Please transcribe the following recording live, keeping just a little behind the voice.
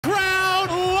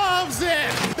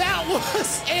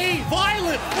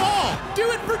violent fall. Do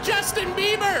it for Justin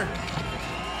Bieber.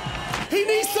 He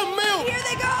needs some milk. Here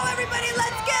they go, everybody,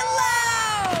 let's get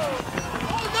loud.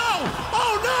 Oh no,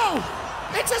 oh no.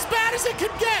 It's as bad as it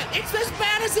could get. It's as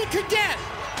bad as it could get.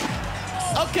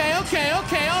 Okay,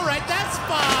 all right, that's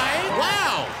fine.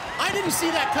 Wow, I didn't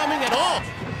see that coming at all.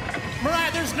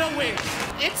 Mariah, there's no way.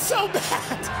 It's so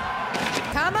bad.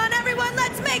 Come on, everyone,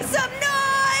 let's make some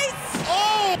noise.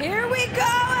 Oh! Here we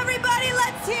go, everybody,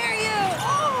 let's hear you.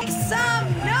 Oh, make some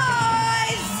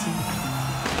noise.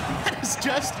 That is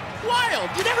just wild.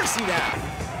 You never see that.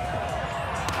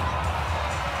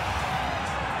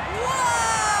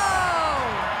 Whoa!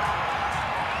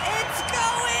 It's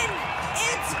going.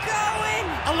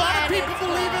 A lot of people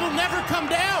believe it'll never come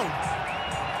down.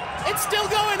 It's still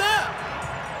going up.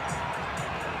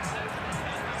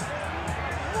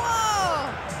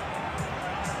 Whoa!